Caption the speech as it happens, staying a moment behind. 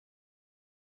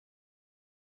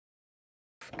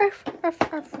Arf, arf,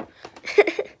 arf.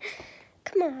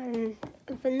 Come on,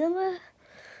 Vanilla.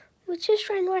 We're just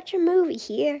trying to watch a movie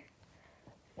here.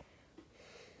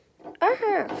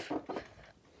 Arf.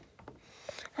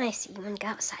 I see you want to go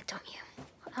outside, don't you?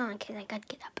 Hold on, kid, I gotta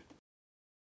get up.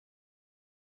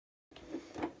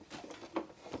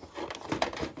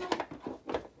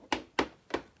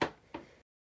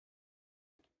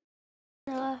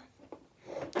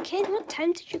 Kid, what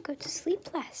time did you go to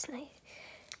sleep last night?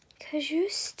 Because you're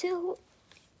still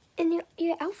in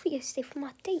your outfit yesterday from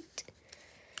our date.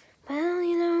 Well,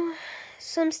 you know,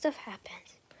 some stuff happened.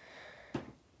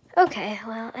 Okay,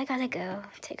 well, I gotta go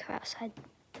take her outside.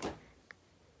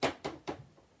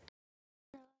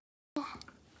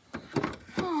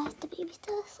 The baby's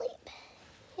still asleep.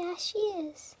 Yeah, she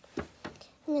is.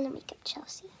 I'm gonna wake up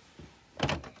Chelsea.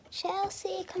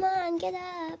 Chelsea, come on, get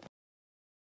up.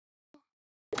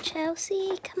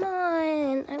 Chelsea, come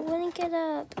on. I want to get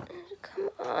up. Come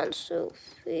on,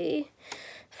 Sophie.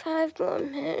 5 more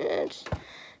minutes.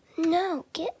 No,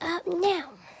 get up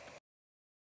now.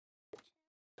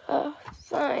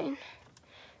 Fine.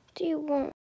 Do you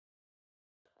want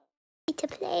to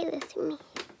play with me?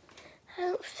 I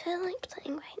don't feel like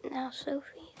playing right now,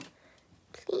 Sophie.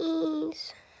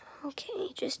 Please.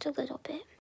 Okay, just a little bit.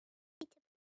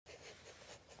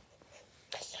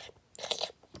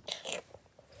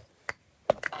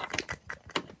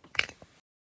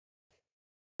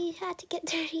 You had to get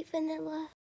dirty, Vanilla.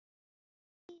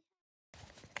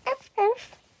 Arf,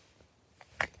 arf.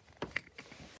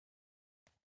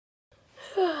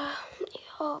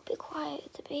 Y'all, be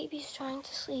quiet. The baby's trying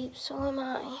to sleep, so am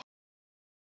I.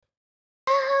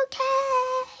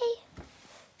 Okay.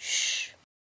 Shh.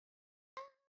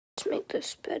 Let's make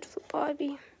this bed for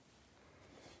Barbie.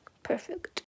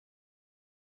 Perfect.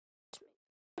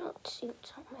 Let's see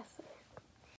what's on my phone.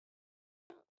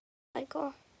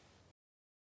 Michael.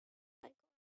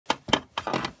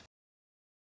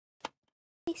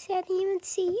 I said I didn't even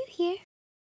see you here.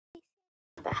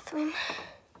 Bathroom.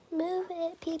 Move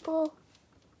it, people.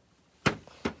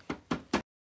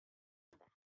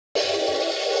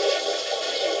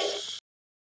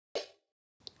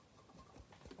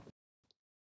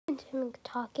 Continue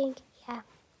talking. Yeah.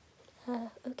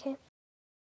 Okay.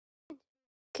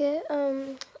 Get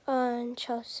on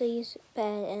Chelsea's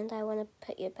bed, and I want to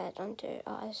put your bed under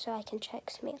so I can check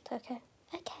Samantha. Okay.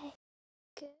 Okay.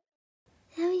 Good.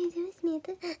 How are you doing,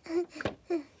 Samantha?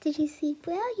 Did you sleep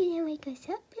well? You didn't wake us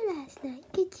up last night.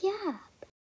 Good job.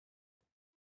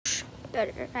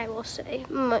 Better, I will say.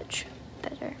 Much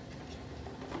better.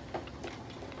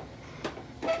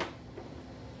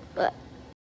 But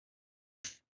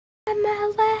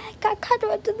my leg got cut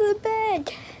onto the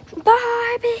bed.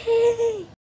 Barbie!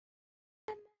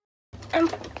 I'm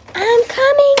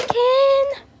coming, Ken!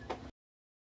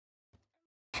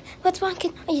 What's wrong,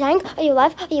 Ken? Are you dying? Are you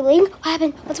alive? Are you bleeding? What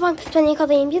happened? What's wrong? Do I need to call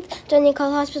the ambulance? Do I need to call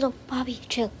the hospital? Bobby,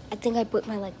 chill. I think I broke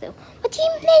my leg, though. What do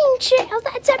you mean, chill?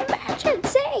 That's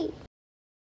emergency!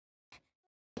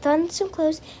 Put on some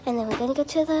clothes, and then we're gonna go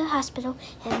to the hospital,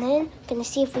 and then gonna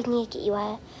see if we need to get you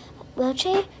a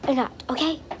wheelchair or not,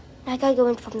 okay? I gotta go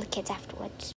inform the kids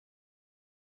afterwards.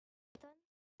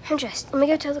 I'm dressed. Let me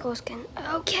go tell the girls again.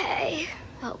 Okay.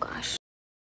 Oh, gosh.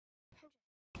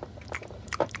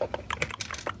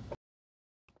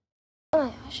 Oh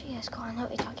my gosh, yes, go on. What are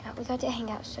we talking about? We got to hang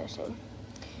out so soon.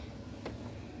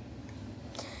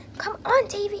 Come on,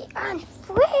 Davey, on,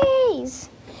 freeze!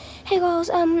 Hey girls,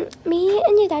 me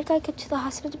and your dad gotta go to the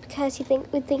hospital because we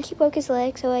think he broke his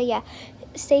leg. So yeah,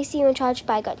 Stacy, you in charge.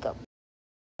 Bye, gotta go.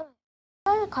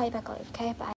 I'll call you back later,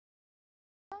 okay? Bye.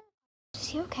 Is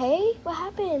he okay? What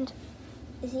happened?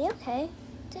 Is he okay?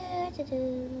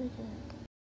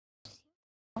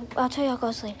 I'll tell y'all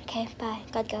girls later, okay? Bye,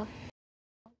 gotta go.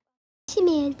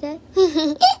 Samantha.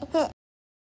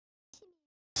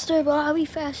 Faster, but I'll be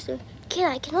faster.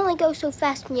 I can only go so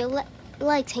fast when your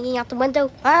legs hanging out the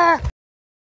window. Ah!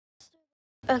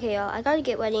 Okay, y'all, I gotta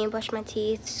get ready and brush my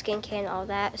teeth, skincare, and all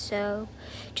that. So,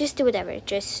 just do whatever.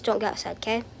 Just don't go outside,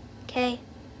 okay? Okay?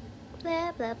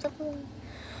 Blah, blah, blah, blah.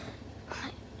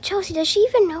 Chelsea, does she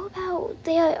even know about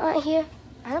they aren't here?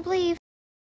 I don't believe.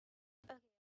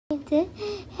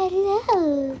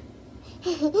 Hello.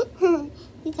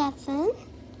 Is that fun?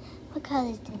 What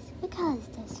color is this? What color is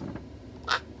this?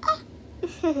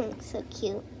 So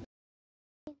cute.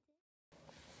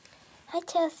 Hi,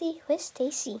 Chelsea. Where's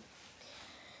Stacy?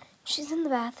 She's in the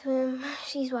bathroom.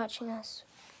 She's watching us.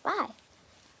 Why?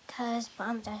 Because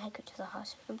Mom and Dad had to go to the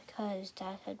hospital because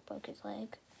Dad had broke his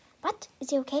leg. What? Is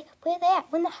he okay? Where are they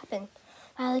at? When that happened?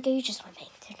 A while ago, you just weren't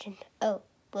paying attention. Oh,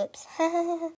 whoops.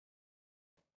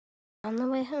 On the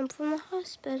way home from the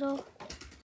hospital.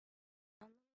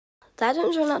 that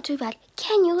didn't turn out too bad.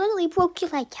 Ken, you literally broke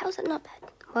your leg. How's that not bad?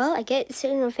 Well, I get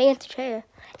sitting in a fancy chair.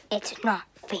 It's not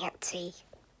fancy.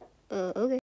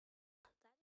 Okay.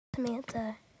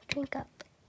 Samantha, drink up.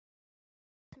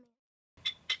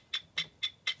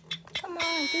 Come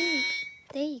on, dude.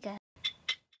 There you go.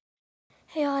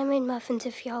 Hey, y'all, I made muffins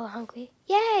if y'all are hungry.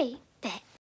 Yay! Bet.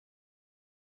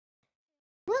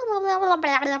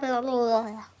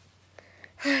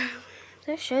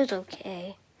 This show's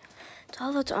okay. It's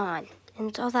all that's on, and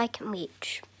it's all I can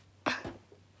reach.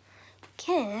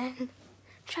 Ken, I'm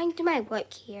trying to do my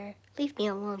work here. Leave me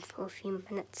alone for a few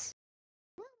minutes.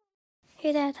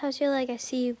 Hey, Dad, how's your leg? I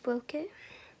see you broke it.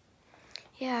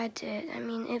 Yeah, I did. I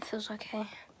mean, it feels okay.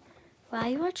 Why are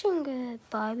you watching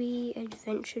Barbie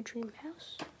Adventure Dream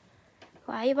House?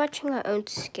 Why are you watching our own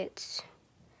skits?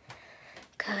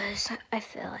 'Cause I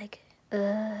feel like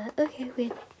okay,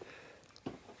 weird.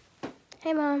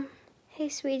 Hey, Mom. Hey,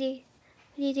 sweetie.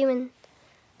 What are you doing?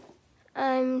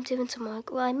 I'm doing some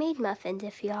work. Well, I made muffins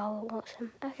if y'all want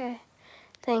some. Okay.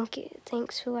 Thank you.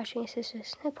 Thanks for watching,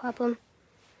 sisters. No problem.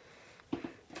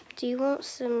 Do you want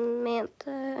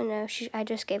Samantha? Oh, no, I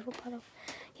just gave her a bottle.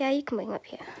 Yeah, you can bring them up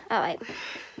here. All right.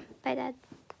 Bye, Dad.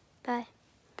 Bye.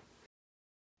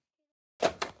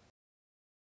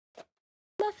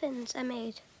 Muffins I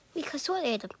made. We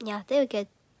ate them. Yeah, they were good.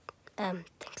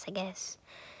 Thanks, I guess.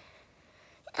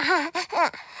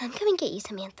 I'm coming to get you,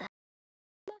 Samantha.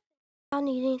 I don't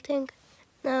need anything.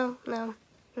 No.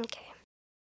 Okay.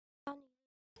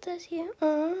 This here.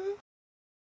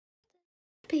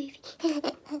 Baby.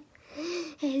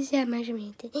 Is that my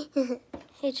Samantha?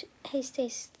 Hey,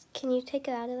 Stace, can you take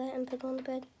it out of that and put it on the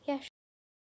bed? Yeah,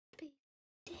 sure.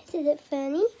 Is it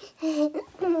funny?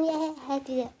 Yeah, I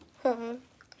did it.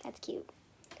 That's cute.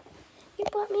 You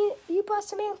brought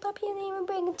Samantha up here and didn't even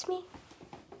bring it to me.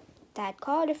 Dad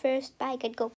called her first. Bye,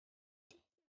 good go.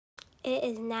 It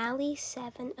is now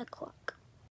 7 o'clock.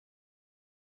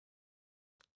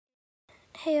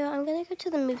 Hey, I'm gonna go to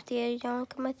the movie theater. You wanna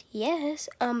come with? Yes.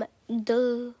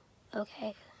 Duh.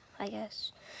 Okay, I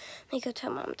guess. Let me go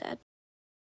tell Mom and Dad.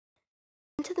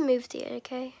 To the movie theater,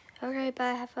 okay? Alright,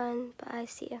 bye, have fun. Bye,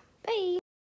 see ya. Bye.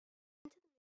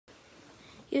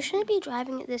 You shouldn't be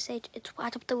driving at this age. It's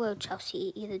right up the road,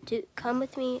 Chelsea. Either come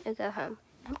with me or go home.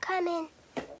 I'm coming.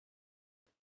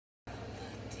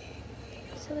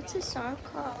 So what's this song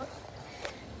called?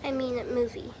 I mean, a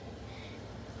movie.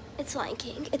 It's Lion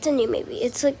King. It's a new movie.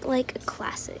 It's like a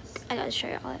classic. I gotta show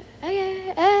y'all it. Okay,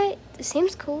 alright. This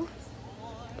seems cool.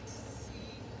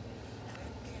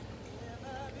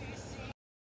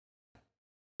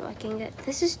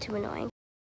 This is too annoying.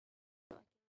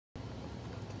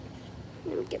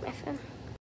 Let me get my phone.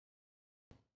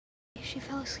 She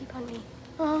fell asleep on me.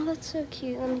 Oh, that's so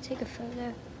cute. Let me take a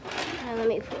photo. Let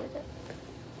me put it up.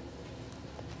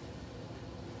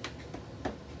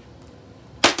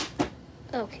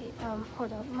 Okay,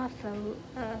 hold on. My phone,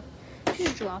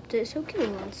 just dropped it, so give me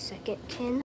 1 second,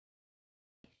 Ken.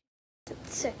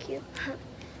 That's so cute.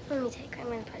 Let me take her. I'm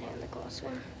gonna put it in the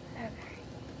classroom. Okay.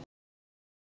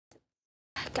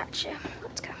 Gotcha.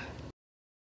 Let's go.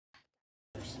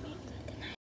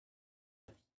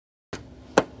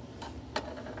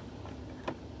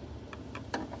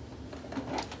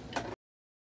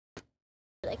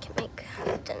 I can make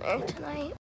dinner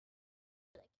tonight.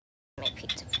 Make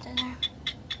pizza for dinner.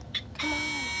 Come on.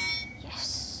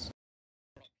 Yes.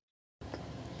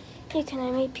 Hey, can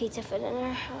I make pizza for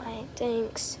dinner? Alright,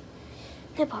 thanks.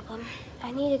 No problem.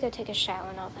 I need to go take a shower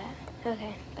and all that.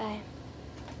 Okay, bye.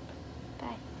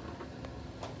 Bye.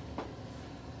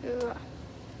 Mwah.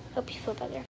 Hope you feel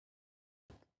better.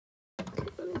 Okay,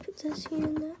 let me put this here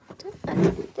in there.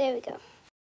 There we go.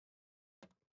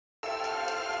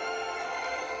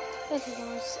 Okay,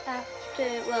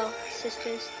 guys,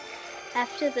 sisters,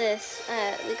 after this,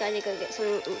 we gotta go get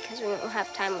something to eat because we won't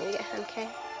have time when we get home, okay?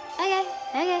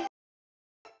 Okay.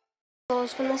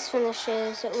 Girls, when this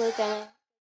finishes,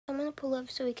 I'm gonna pull up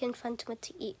so we can find something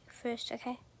to eat first,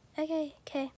 okay? Okay.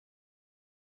 Okay,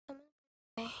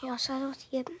 y'all settled?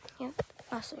 Yep.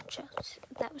 Also, Chelsea,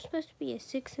 that was supposed to be a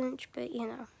 6-inch, but you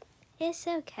know, it's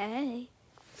okay.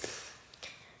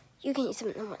 You can eat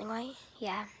something in the morning, right?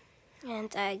 Yeah.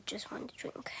 And I just wanted to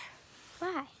drink.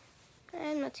 Why?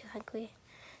 I'm not too hungry.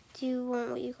 Do you want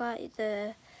what you got?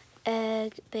 The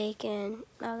egg, bacon,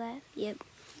 all that? Yep.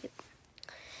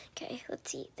 Okay,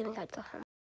 let's eat. Then we gotta go home.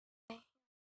 Okay.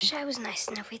 Shower was nice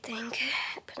and everything.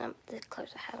 I put on the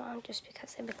clothes I had on just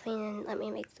because they were clean and let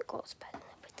me make the girls' bed and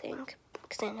everything.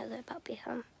 Because I know they're about to be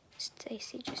home.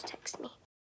 Stacy just texted me.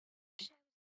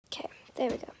 Okay, there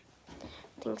we go.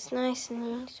 Things nice and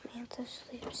neat. Samantha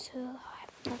sleeps so hard.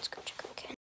 Let's go check on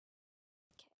Ken.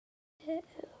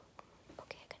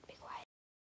 Okay, I gotta be quiet.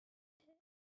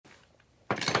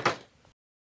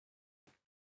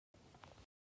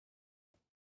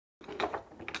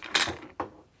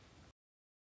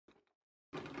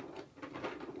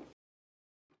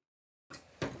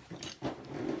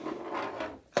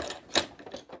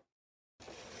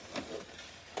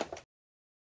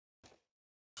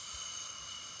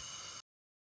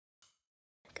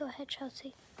 Go ahead,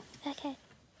 Chelsea. Okay.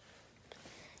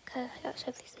 Cause I got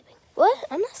Sophie sleeping. What?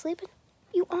 I'm not sleeping.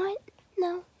 You aren't?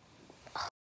 No. Oh.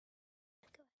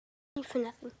 For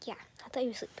nothing. Yeah, I thought you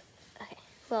were asleep. Okay.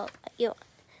 Well, you are.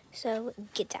 So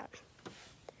get down.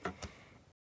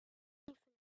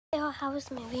 Oh, how was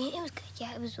the movie? It was good.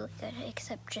 Yeah, it was really good.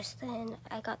 Except just then,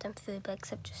 I got them food, but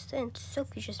except just then,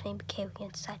 Sophie just made me carry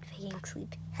inside faking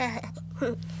sleep.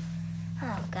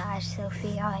 Oh gosh,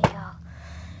 Sophie. Alright, y'all.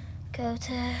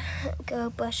 Go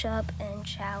brush up and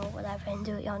shower, whatever, and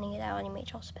do what y'all need out on your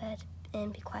y'all's bed.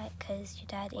 And be quiet, because your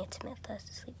dad and Timothy us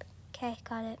to sleep. Okay,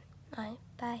 got it. Alright,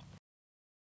 bye.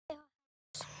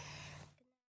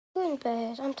 Go in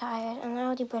bed. I'm tired, and I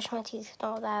already brushed my teeth and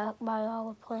all that while y'all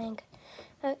were playing.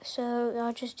 So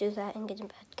I'll just do that and get in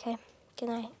bed, okay? Good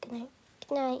night, good night,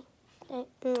 good night,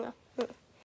 good night.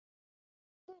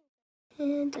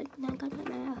 And now I got my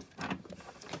mouth.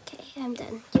 Okay, I'm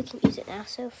done. You can use it now,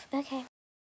 Soph. Okay.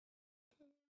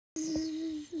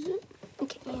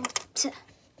 Okay, and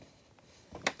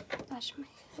wash my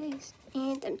face,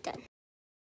 and I'm done.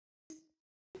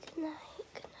 Good night,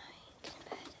 good night, get in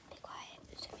bed, be quiet,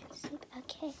 so I can sleep.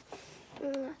 Okay.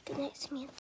 Good night,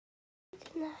 Samantha.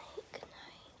 Good night.